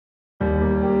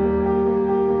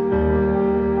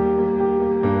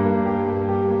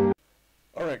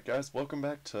guys, welcome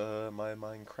back to my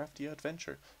Minecraftia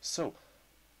adventure. So,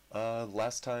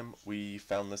 last time we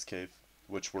found this cave,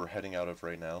 which we're heading out of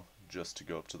right now, just to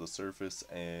go up to the surface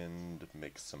and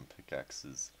make some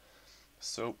pickaxes.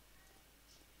 So,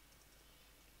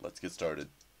 let's get started.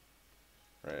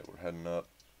 Alright, we're heading up.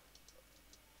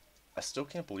 I still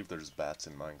can't believe there's bats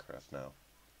in Minecraft now.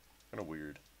 Kinda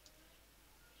weird.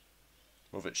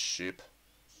 Move it, sheep.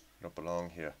 You don't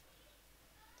belong here.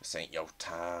 This ain't your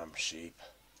time, sheep.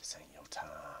 This ain't your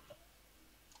time.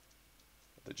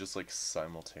 They just like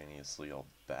simultaneously all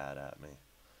bad at me.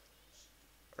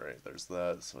 Alright, there's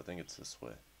that, so I think it's this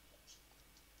way.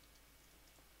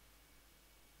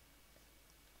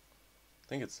 I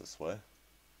think it's this way.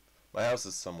 My house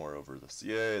is somewhere over this.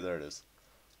 Yay, there it is.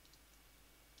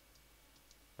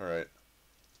 Alright.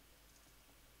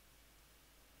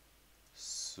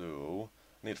 So,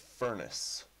 I need a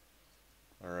furnace.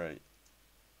 Alright.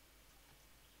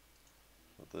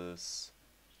 With this.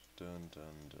 Dun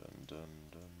dun dun dun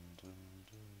dun dun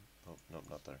dun. Oh, nope,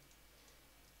 not there.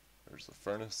 There's the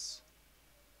furnace.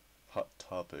 Hot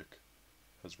Topic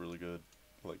has really good,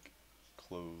 like,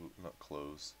 not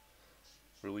clothes.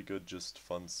 Really good, just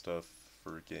fun stuff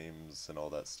for games and all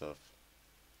that stuff.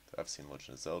 I've seen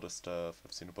Legend of Zelda stuff.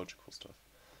 I've seen a bunch of cool stuff.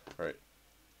 Alright.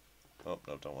 Oh,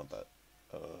 no, don't want that.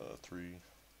 3.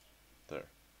 There.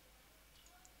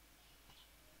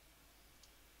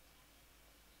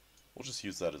 We'll just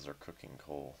use that as our cooking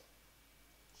coal.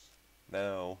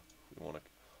 Now, we want to...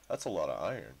 That's a lot of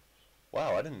iron.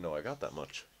 Wow, I didn't know I got that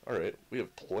much. Alright, we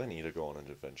have plenty to go on an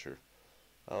adventure.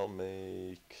 I'll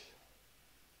make...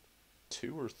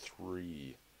 2 or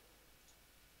 3.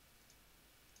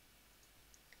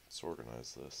 Let's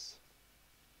organize this.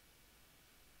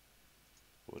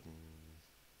 Wooden...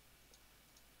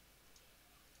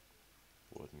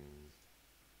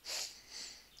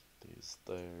 These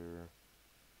there.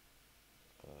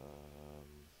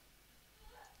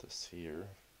 This here.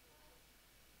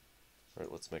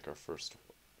 Alright, let's make our first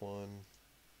one.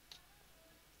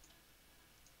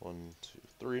 1, 2,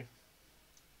 3.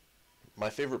 My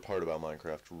favorite part about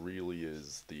Minecraft really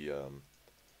is the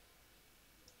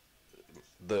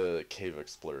cave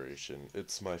exploration.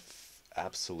 It's my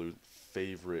absolute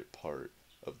favorite part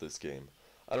of this game.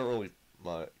 I don't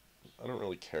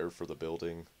really care for the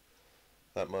building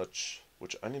that much,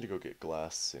 which I need to go get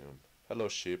glass soon. Hello,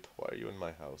 sheep. Why are you in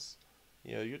my house?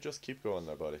 Yeah, you just keep going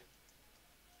there, buddy.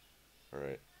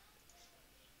 Alright.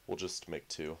 We'll just make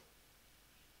 2.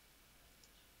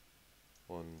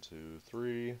 1, 2,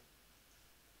 3.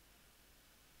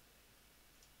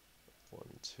 1,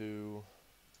 2.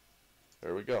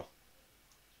 There we go.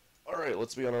 Alright,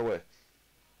 let's be on our way.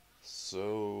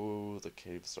 So, the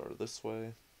caves are this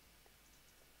way.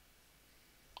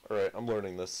 Alright, I'm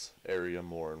learning this area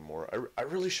more and more. I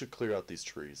really should clear out these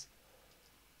trees.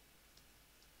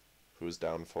 Who's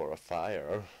down for a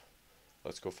fire?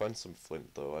 Let's go find some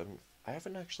flint, though. I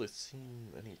haven't actually seen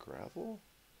any gravel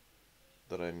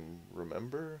that I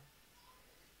remember.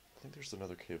 I think there's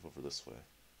another cave over this way.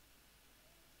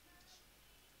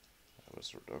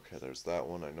 Okay, there's that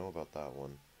one. I know about that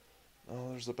one. Oh,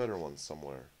 there's a better one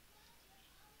somewhere.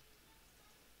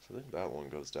 So I think that one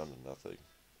goes down to nothing.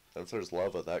 And if there's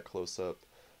lava that close up,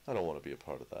 I don't want to be a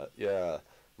part of that. Yeah,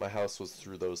 my house was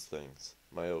through those things.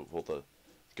 The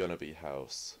gonna be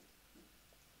house.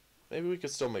 Maybe we could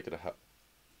still make it a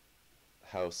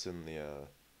house in the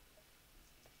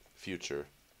future.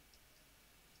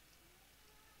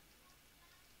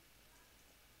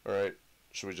 Alright,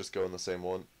 should we just go in the same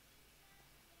one?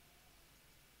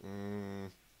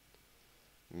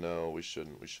 No, we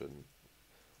shouldn't.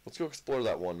 Let's go explore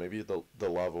that one. Maybe the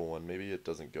lava one. Maybe it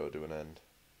doesn't go to an end.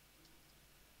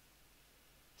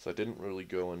 So I didn't really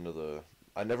go into the...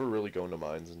 I never really go into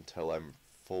mines until I'm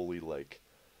fully, like,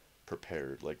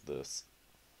 prepared like this.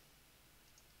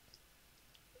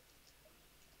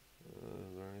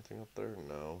 Is there anything up there?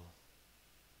 No.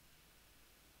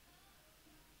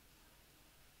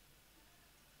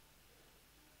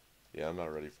 Yeah, I'm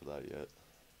not ready for that yet.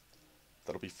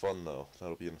 That'll be fun, though.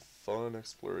 That'll be a fun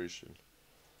exploration.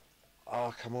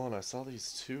 Oh, come on. I saw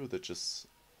these two that just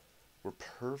were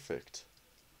perfect.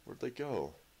 Where'd they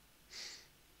go?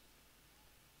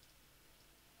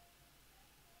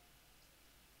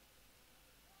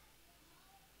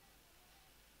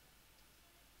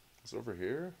 Is it over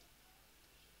here?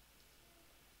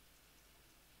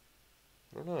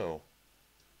 I don't know.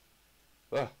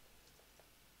 Ah!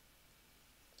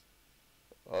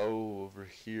 Oh, over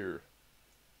here.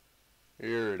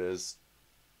 Here it is.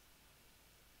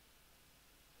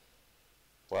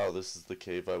 Wow, this is the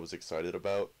cave I was excited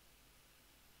about.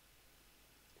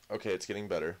 Okay, it's getting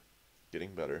better.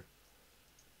 Getting better.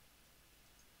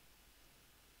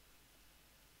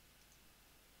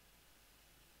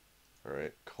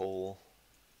 Alright, coal.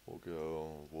 We'll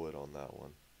go wood on that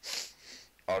one.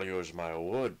 I'll use my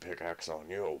wood pickaxe on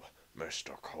you,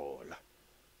 Mr. Cole.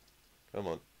 Come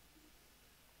on.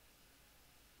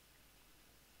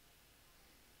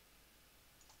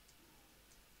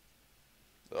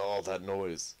 Oh, that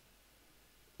noise.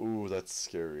 Ooh, that's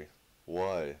scary.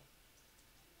 Why?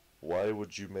 Why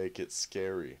would you make it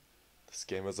scary? This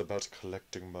game is about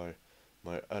collecting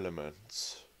my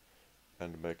elements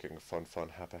and making fun,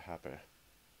 happy.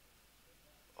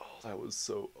 Oh, that was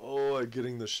so... Oh, I'm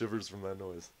getting the shivers from that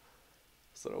noise.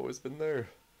 Has that always been there?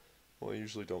 Well, I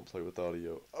usually don't play with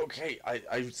audio. Okay,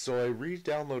 so I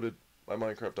re-downloaded my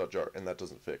Minecraft.jar, and that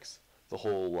doesn't fix the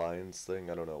whole lines thing.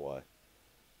 I don't know why.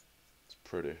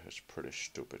 It's pretty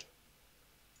stupid.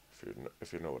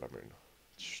 If you know what I mean.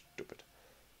 Stupid.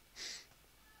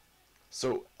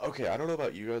 So, okay, I don't know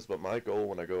about you guys, but my goal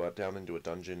when I go out down into a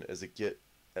dungeon is to get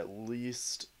at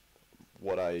least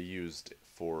what I used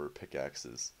for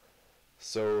pickaxes.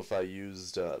 So if I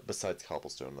used, besides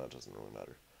cobblestone, that doesn't really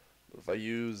matter. But if I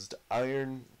used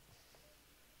iron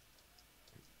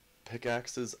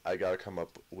pickaxes, I gotta come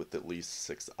up with at least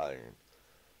 6 iron.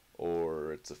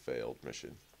 Or it's a failed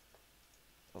mission.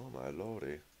 Oh my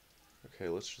lordy. Okay,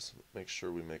 let's just make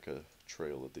sure we make a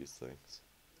trail of these things.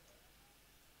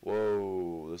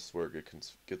 Whoa, this is where it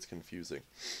gets confusing.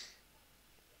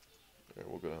 Alright,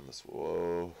 we'll go down this.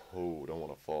 Whoa, oh, don't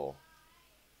want to fall.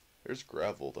 There's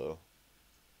gravel, though.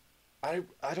 I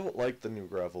don't like the new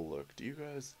gravel look. Do you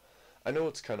guys? I know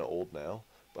it's kind of old now,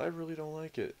 but I really don't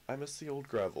like it. I miss the old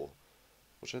gravel,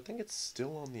 which I think it's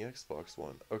still on the Xbox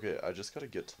One. Okay, I just gotta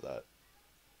get to that.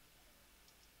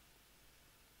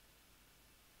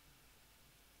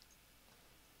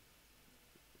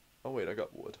 Oh wait, I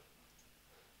got wood.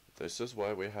 This is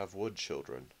why we have wood,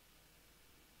 children.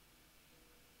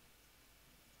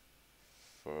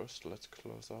 First, let's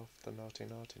close off the naughty.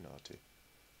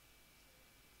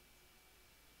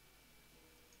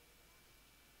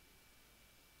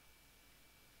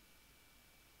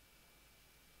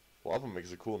 Lava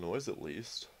makes a cool noise at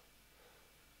least.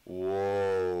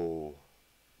 Whoa.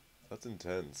 That's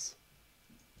intense.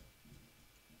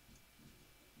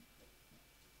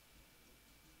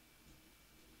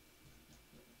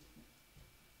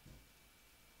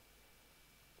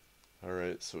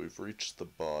 Alright, so we've reached the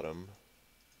bottom.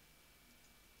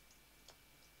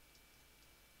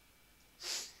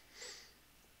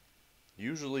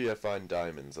 Usually I find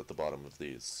diamonds at the bottom of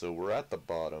these, so we're at the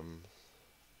bottom.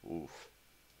 Oof.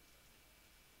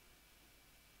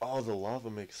 Oh, the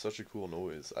lava makes such a cool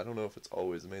noise. I don't know if it's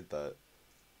always made that.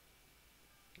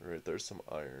 Alright, there's some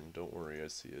iron. Don't worry, I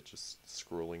see it just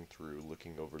scrolling through,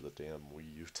 looking over the damn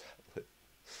Wii U tablet.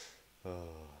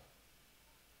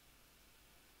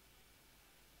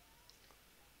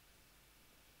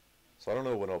 So I don't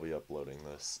know when I'll be uploading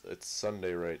this. It's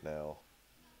Sunday right now.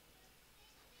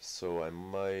 So I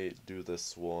might do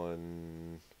this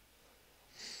one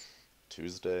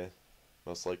Tuesday,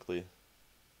 most likely.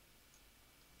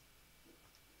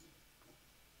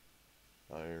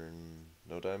 Iron,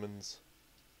 no diamonds.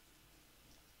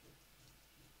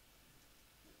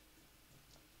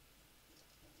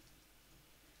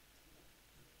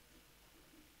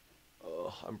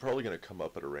 I'm probably gonna come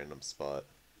up at a random spot.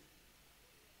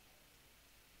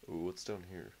 Ooh, what's down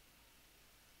here?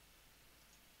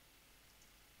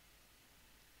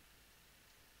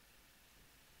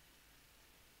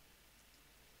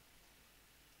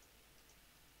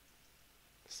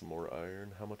 Some more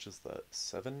iron. How much is that?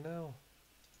 7 now?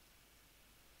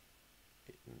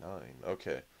 8, 9.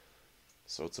 Okay.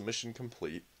 So it's a mission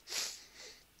complete.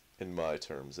 In my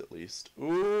terms, at least.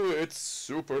 Ooh, it's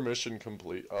super mission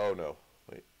complete. Oh, no.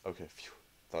 Wait. Okay, phew.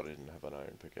 Thought I didn't have an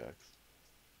iron pickaxe.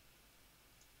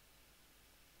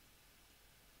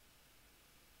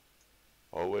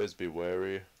 Always be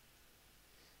wary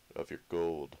of your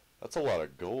gold. That's a lot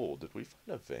of gold. Did we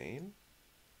find a vein?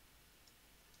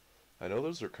 I know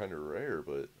those are kind of rare,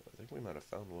 but I think we might have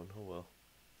found one. Oh well.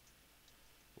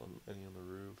 Any on the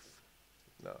roof?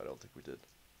 No, I don't think we did.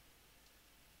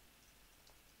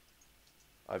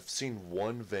 I've seen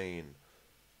one vein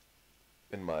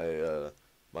in my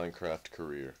Minecraft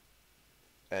career,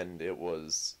 and it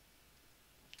was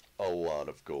a lot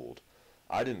of gold.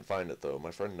 I didn't find it though.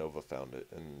 My friend Nova found it,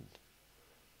 and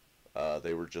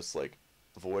they were just like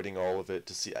voiding all of it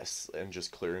to see and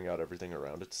just clearing out everything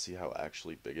around it to see how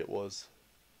actually big it was.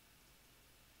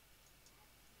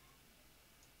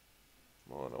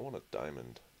 Come on, I want a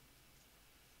diamond.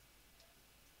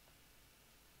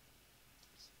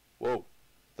 Whoa,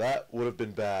 That would have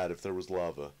been bad if there was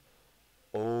lava.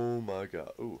 Oh my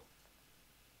god. Ooh.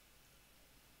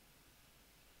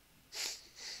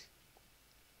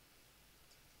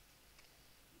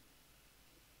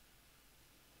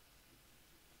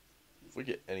 If we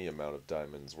get any amount of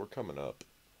diamonds, we're coming up.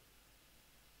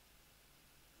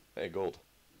 Hey, gold.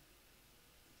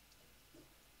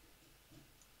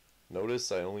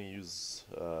 Notice I only use,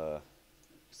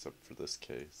 except for this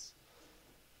case,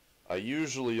 I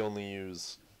usually only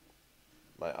use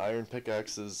my iron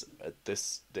pickaxes at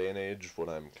this day and age when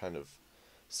I'm kind of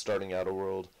starting out a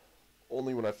world,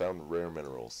 only when I found rare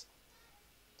minerals.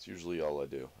 It's usually all I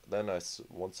do. Then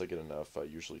once I get enough, I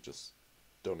usually just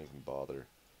don't even bother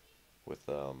with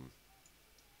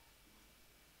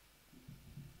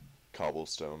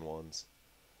cobblestone ones.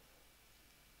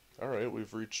 Alright,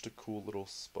 we've reached a cool little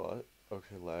spot.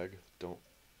 Okay, lag, don't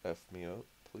F me up,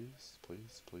 please,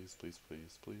 please, please, please,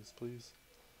 please, please, please.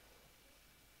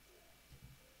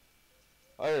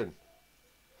 Iron!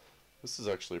 This is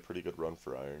actually a pretty good run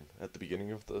for iron. At the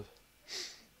beginning of the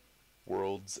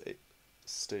world's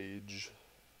stage,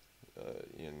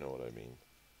 you know what I mean.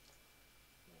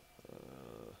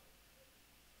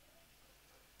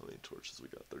 How many torches we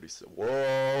got? 36.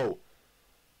 Whoa!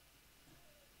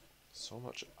 So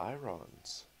much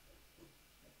irons.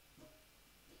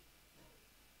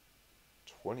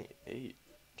 28,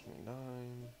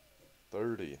 29,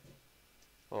 30.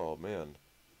 Oh man,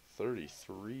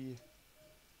 33.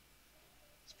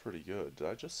 It's pretty good. Did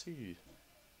I just see?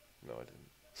 No, I didn't.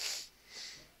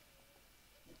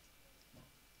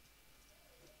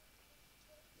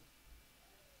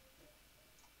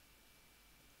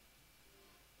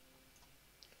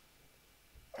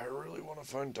 I really want to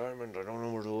find diamond. I don't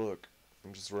know where to look.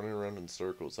 I'm just running around in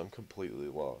circles. I'm completely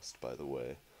lost, by the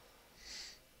way.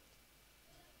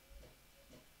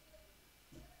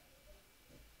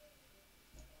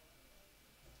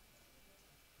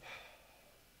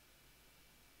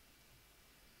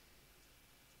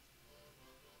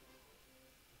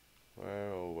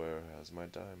 Well, where has my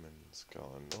diamonds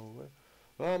gone? Nowhere.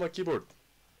 Oh, my keyboard!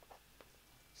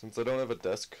 Since I don't have a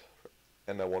desk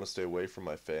and I want to stay away from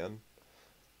my fan,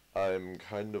 I'm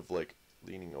kind of like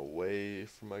leaning away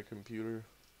from my computer.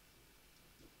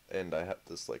 And I have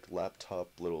this like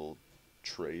laptop little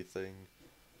tray thing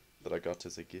that I got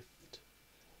as a gift.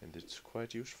 And it's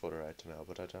quite useful right now,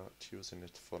 but I'm not using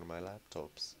it for my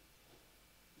laptops.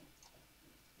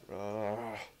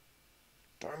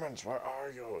 Diamonds, where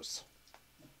are yous?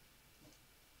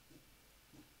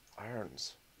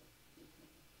 Irons.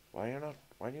 Why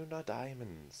are you not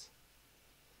diamonds?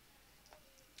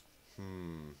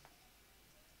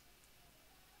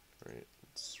 Right,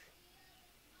 it's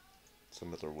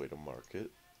another way to mark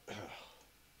it.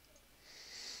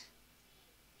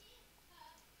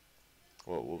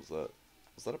 Whoa, what was that?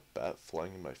 Was that a bat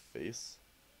flying in my face?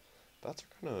 Bats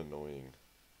are kinda annoying.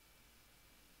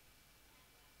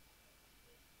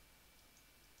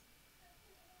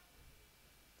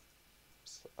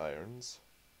 Irons.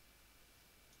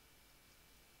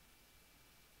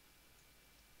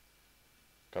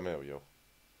 Come here, yo.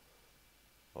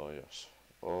 Oh yes.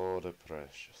 Oh, the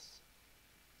precious.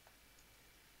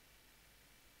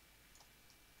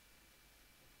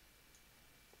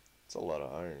 It's a lot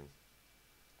of iron.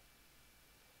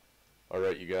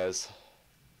 Alright, you guys.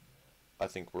 I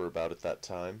think we're about at that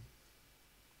time.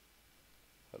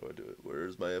 How do I do it?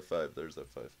 Where's my F5? There's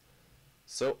F5.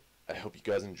 So, I hope you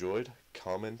guys enjoyed.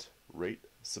 Comment, rate,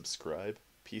 subscribe.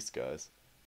 Peace, guys.